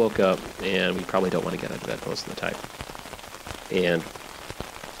still woke up, and we probably don't want to get out of bed most of the time. And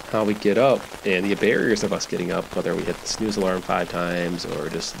how we get up, and the barriers of us getting up, whether we hit the snooze alarm 5 times, or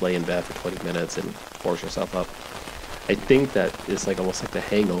just lay in bed for 20 minutes and force yourself up, I think that is like almost like the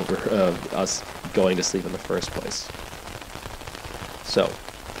hangover of us going to sleep in the first place. So,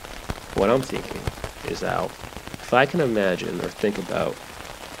 what I'm thinking is that if I can imagine or think about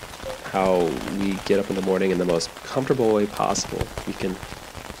how we get up in the morning in the most comfortable way possible, we can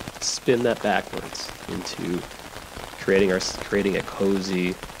spin that backwards into creating a cozy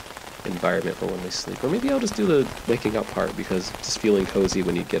environment for when we sleep. Or maybe I'll just do the waking up part, because just feeling cozy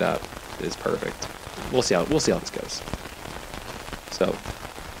when you get up is perfect. We'll see how this goes. So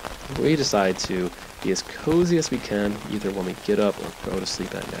we decide to be as cozy as we can, either when we get up or go to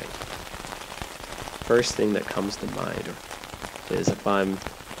sleep at night. First thing that comes to mind is if I'm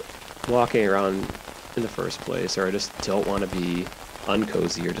walking around in the first place, or I just don't want to be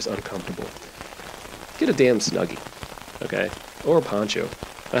uncozy or just uncomfortable, get a damn Snuggie, okay? Or a poncho.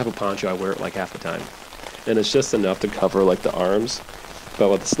 I have a poncho, I wear it like half the time. And it's just enough to cover like the arms,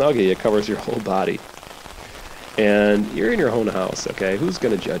 but with the Snuggie, it covers your whole body. And you're in your own house, okay? Who's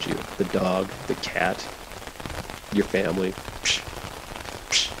gonna judge you? The dog, the cat, your family. Psh,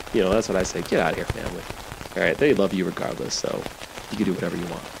 psh. You know, that's what I say. Get out of here, family. Alright, they love you regardless, so you can do whatever you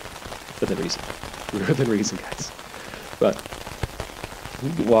want. Within reason. Within reason, guys. But you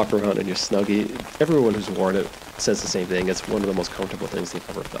can walk around in your Snuggie. Everyone who's worn it says the same thing. It's one of the most comfortable things they've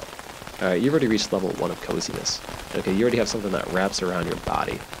ever felt. Alright, you've already reached level 1 of coziness. Okay, you already have something that wraps around your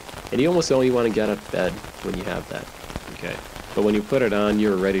body. And you almost only want to get out of bed when you have that. Okay? But when you put it on,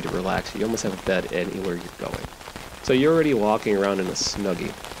 you're ready to relax. You almost have a bed anywhere you're going. So you're already walking around in a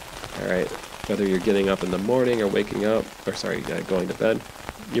Snuggie. Alright? Whether you're getting up in the morning or waking up, or going to bed,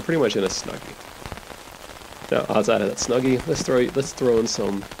 you're pretty much in a Snuggie. Now, outside of that Snuggie, let's throw in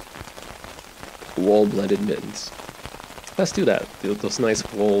some wool-blended mittens. Let's do that. Those nice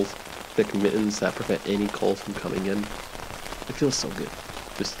wool, thick mittens that prevent any cold from coming in. It feels so good.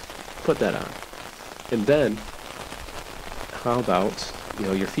 Just put that on. And then, how about,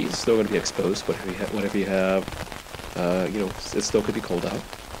 your feet are still going to be exposed, whatever you have, it still could be cold out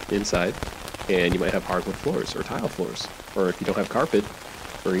inside, and you might have hardwood floors or tile floors. Or if you don't have carpet,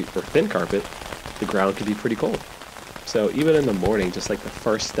 or thin carpet, the ground can be pretty cold. So even in the morning, just like the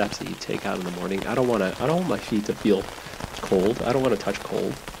first steps that you take out in the morning, I don't want my feet to feel cold. I don't want to touch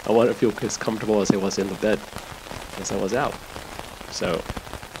cold. I want to feel as comfortable as I was in the bed as I was out. So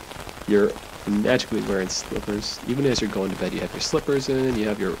you're magically wearing slippers. Even as you're going to bed, you have your slippers in, you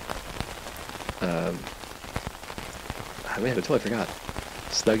have your I totally forgot.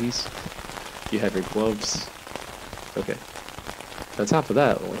 Snuggies. You have your gloves. Okay. On top of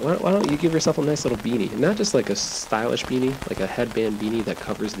that, why don't you give yourself a nice little beanie? Not just like a stylish beanie, like a headband beanie that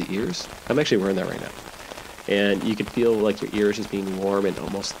covers the ears. I'm actually wearing that right now. And you can feel like your ears just being warm, and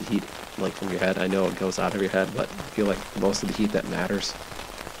almost the heat like from your head. I know it goes out of your head, but I feel like most of the heat that matters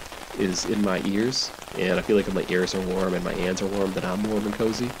is in my ears. And I feel like if my ears are warm and my hands are warm, then I'm warm and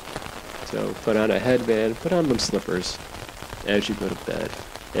cozy. So put on a headband, put on them slippers as you go to bed.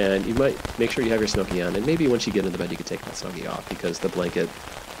 And you might make sure you have your Snuggie on, and maybe once you get into bed you can take that Snuggie off because the blanket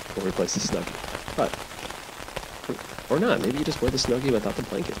will replace the Snuggie. But, or not, maybe you just wear the Snuggie without the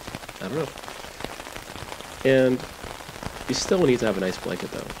blanket. I don't know. And you still need to have a nice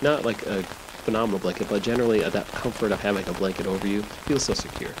blanket though. Not like a phenomenal blanket, but generally that comfort of having a blanket over you feels so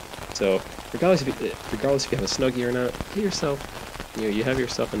secure. So regardless if you have a Snuggie or not, get yourself, you have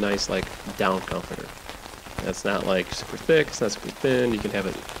yourself a nice like down comforter. That's not like super thick, it's not super thin, you can have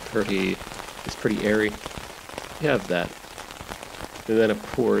it it's pretty airy. You have that. And then of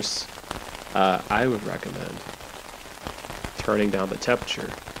course, I would recommend turning down the temperature,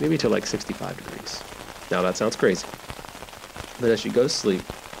 maybe to like 65 degrees. Now that sounds crazy, but as you go to sleep,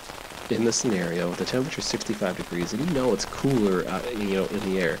 in this scenario, the temperature is 65 degrees, and you know it's cooler, in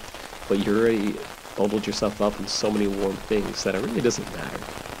the air, but you already bubbled yourself up in so many warm things that it really doesn't matter.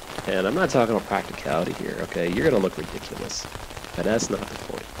 And I'm not talking about practicality here, okay? You're gonna look ridiculous, but that's not the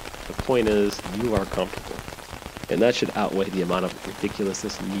point. The point is you are comfortable, and that should outweigh the amount of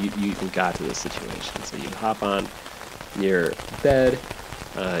ridiculousness you even got to this situation. So you hop on your bed.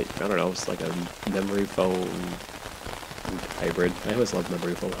 I don't know, it's like a memory foam hybrid. I always love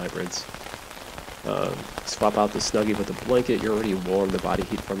memory foam hybrids. Swap out the Snuggie with the blanket. You're already warm. The body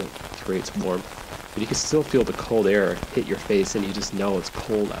heat from it creates warmth, but you can still feel the cold air hit your face, and you just know it's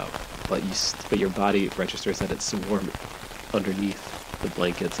cold out. But your body registers that it's warm underneath the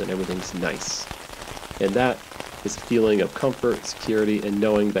blankets, and everything's nice. And that is a feeling of comfort, security, and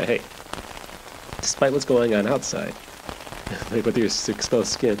knowing that hey, despite what's going on outside, like with your exposed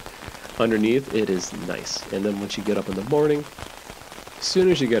skin, underneath it is nice. And then once you get up in the morning, as soon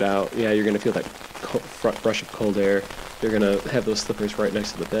as you get out, yeah, you're gonna feel that front rush of cold air. You're gonna have those slippers right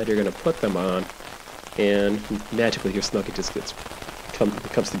next to the bed. You're gonna put them on, and magically your Snuggie just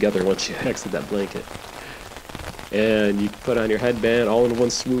comes together once you exit that blanket. And you put on your headband all in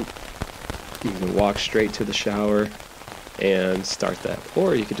one swoop. You can walk straight to the shower and start that,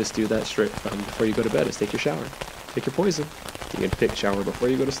 or you could just do that straight before you go to bed. Is take your shower. Take your poison. You can pick a shower before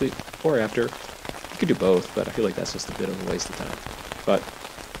you go to sleep or after. You could do both, but I feel like that's just a bit of a waste of time. But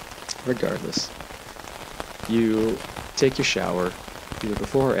regardless, you take your shower either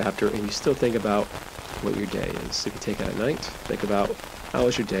before or after, and you still think about what your day is. If you take it at night, think about how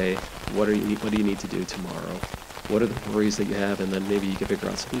was your day, what do you need to do tomorrow, what are the worries that you have, and then maybe you can figure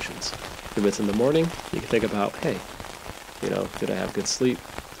out solutions. If it's in the morning, you can think about, hey, did I have good sleep?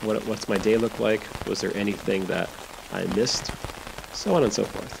 What's my day look like? Was there anything that I missed? So on and so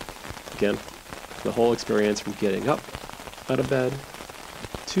forth. Again, the whole experience from getting up out of bed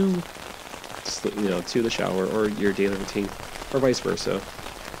to the shower or your daily routine, or vice versa,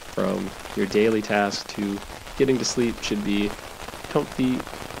 from your daily task to getting to sleep should be comfy,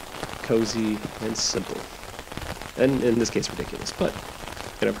 cozy, and simple. And in this case, ridiculous. But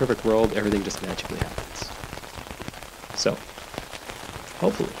in a perfect world, everything just magically happens. So,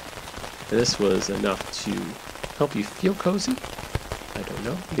 hopefully, this was enough to help you feel cozy. I don't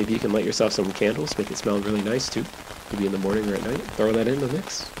know. Maybe you can light yourself some candles, make it smell really nice too. Maybe in the morning or at night. Throw that in the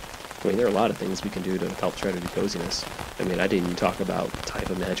mix. I mean, there are a lot of things we can do to help try to do coziness. I mean, I didn't even talk about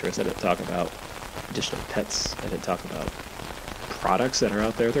type of mattress. I didn't talk about additional pets. I didn't talk about products that are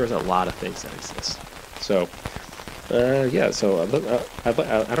out there. There's a lot of things that exist. So, yeah, so I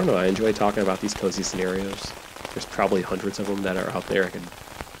don't know. I enjoy talking about these cozy scenarios. There's probably hundreds of them that are out there. I could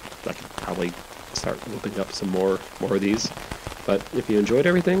probably start looping up some more of these. But if you enjoyed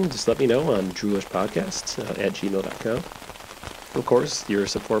everything, just let me know on drewishpodcast@gmail.com. Of course, your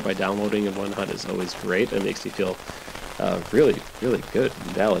support by downloading and whatnot is always great. It makes me feel really, really good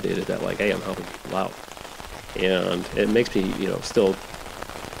and validated that, like, hey, I'm helping people out. And it makes me, still,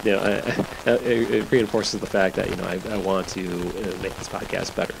 it reinforces the fact that, I want to make this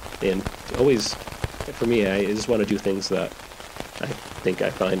podcast better. And always, for me, I just want to do things that I think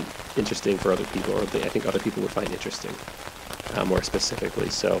I find interesting for other people, or I think other people would find interesting, more specifically.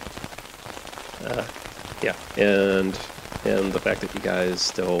 So, yeah, and the fact that you guys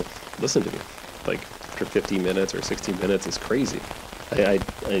still listen to me, like, after 15 minutes or 16 minutes is crazy. I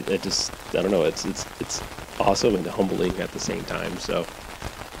don't know, it's awesome and humbling at the same time. So,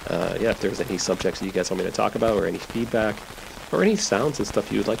 yeah, if there's any subjects that you guys want me to talk about, or any feedback, or any sounds and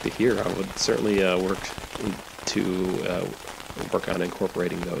stuff you would like to hear, I would certainly work on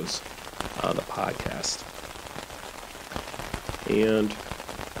incorporating those on the podcast. And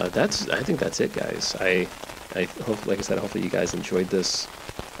I think that's it, guys. I hope, like I said, hopefully you guys enjoyed this.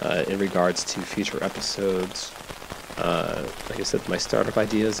 In regards to future episodes, like I said, my startup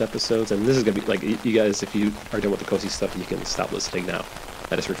ideas episodes, and this is gonna be like, you guys, if you are done with the cozy stuff, you can stop listening now.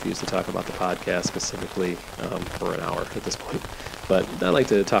 I just refuse to talk about the podcast specifically for an hour at this point. But I like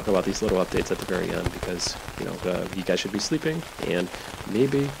to talk about these little updates at the very end because, you guys should be sleeping, and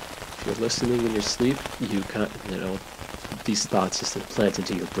maybe if you're listening in your sleep, these thoughts just implant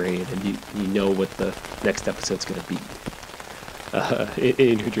into your brain, and you know what the next episode's going to be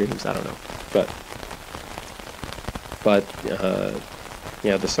in your dreams. I don't know, but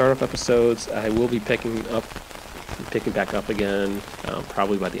the startup episodes I will be picking back up again,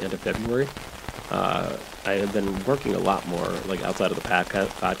 probably by the end of February. I have been working a lot more like outside of the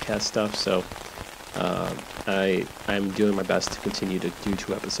podcast stuff, so I'm doing my best to continue to do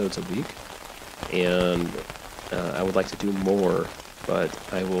 2 episodes a week, and I would like to do more, but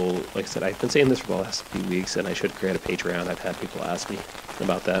I will, like I said, I've been saying this for the last few weeks, and I should create a Patreon. I've had people ask me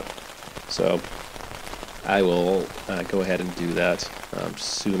about that, so I will go ahead and do that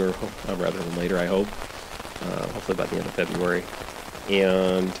sooner rather than later, I hope. Hopefully by the end of February.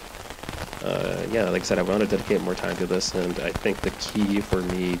 And like I said, I want to dedicate more time to this, and I think the key for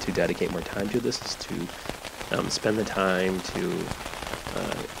me to dedicate more time to this is to spend the time to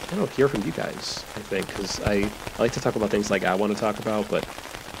hear from you guys, I think, because I like to talk about things like I want to talk about, but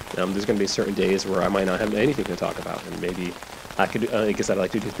there's going to be certain days where I might not have anything to talk about, and maybe I could, I guess I'd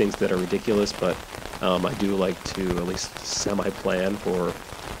like to do things that are ridiculous, but I do like to at least semi-plan for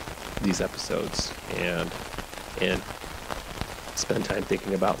these episodes, and spend time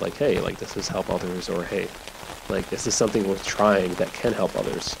thinking about, like, hey, like, does this help others, or hey, like, is this something worth trying that can help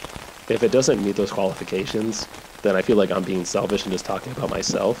others? If it doesn't meet those qualifications, then I feel like I'm being selfish and just talking about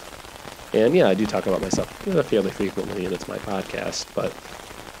myself. And yeah, I do talk about myself fairly frequently, and it's my podcast, but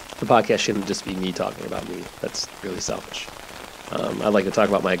the podcast shouldn't just be me talking about me. That's really selfish. I like to talk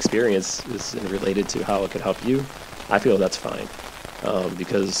about my experiences and related to how it could help you. I feel that's fine.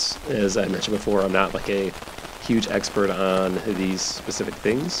 Because, as I mentioned before, I'm not like a huge expert on these specific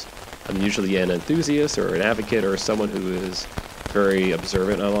things. I'm usually an enthusiast or an advocate or someone who is very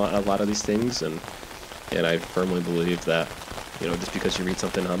observant on a lot of these things, and I firmly believe that, just because you read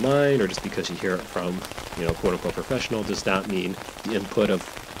something online or just because you hear it from, quote-unquote professional does not mean the input of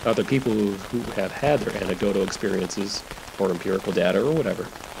other people who have had their anecdotal experiences or empirical data or whatever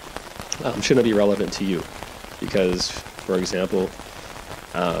shouldn't be relevant to you. Because, for example,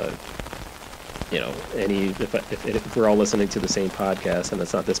 if we're all listening to the same podcast, and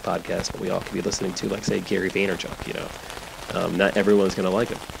it's not this podcast, but we all could be listening to, like, say, Gary Vaynerchuk, not everyone's going to like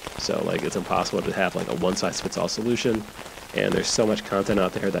him. So, like, it's impossible to have, like, a one-size-fits-all solution, and there's so much content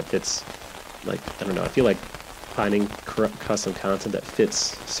out there that fits, like, I don't know, I feel like finding custom content that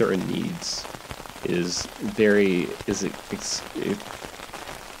fits certain needs is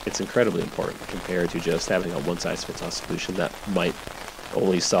it's incredibly important compared to just having a one-size-fits-all solution that might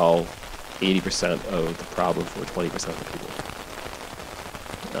only solve 80% of the problem for 20% of the people.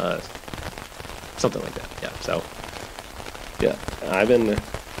 Something like that, yeah. So, yeah, I'm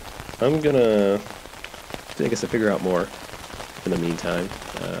gonna, I guess, to figure out more in the meantime.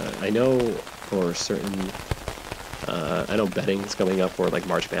 I know for certain, I know betting is coming up for, like,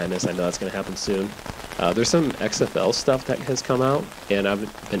 March Madness. I know that's gonna happen soon. There's some XFL stuff that has come out, and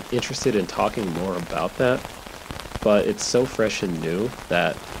I've been interested in talking more about that, but it's so fresh and new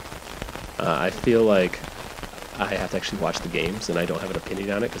that I feel like I have to actually watch the games, and I don't have an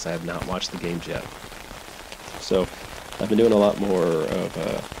opinion on it because I have not watched the games yet. So I've been doing a lot more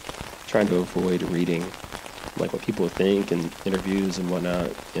of trying to avoid reading, like, what people think in interviews and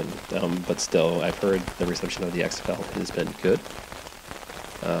whatnot, and but still, I've heard the reception of the XFL has been good.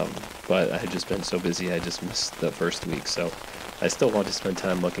 But I had just been so busy, I just missed the first week. So I still want to spend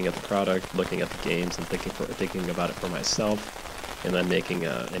time looking at the product, looking at the games, and thinking about it for myself, and then making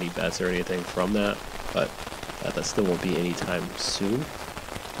any bets or anything from that. But that still won't be anytime soon.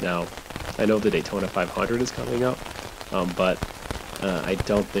 Now, I know the Daytona 500 is coming up, but I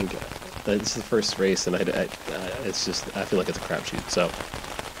don't think this is the first race, and it's just, I feel like it's a crapshoot.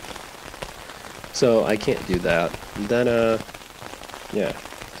 So I can't do that. And then yeah,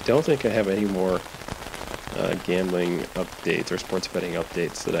 I don't think I have any more gambling updates or sports betting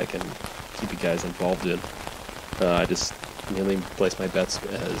updates that I can keep you guys involved in. I just mainly place my bets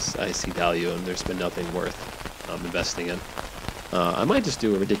as I see value, and there's been nothing worth investing in. I might just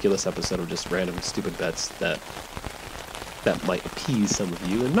do a ridiculous episode of just random stupid bets that might appease some of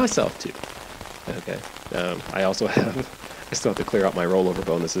you and myself too. Okay. I still have to clear out my rollover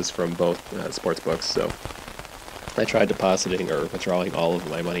bonuses from both sports books, so I tried depositing or withdrawing all of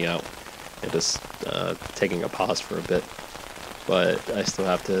my money out and just taking a pause for a bit, but I still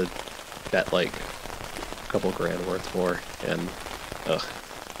have to bet like a couple grand worth more, and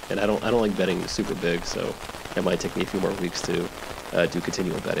I don't like betting super big, so it might take me a few more weeks to do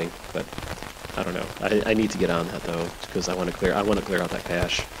continual betting. But I don't know. I need to get on that though, because I want to clear out that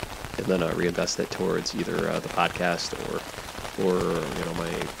cash, and then reinvest it towards either the podcast or my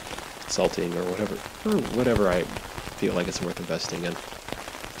consulting or whatever I feel like it's worth investing in.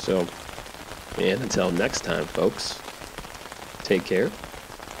 So, and until next time, folks, take care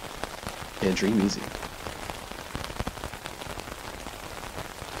and dream easy.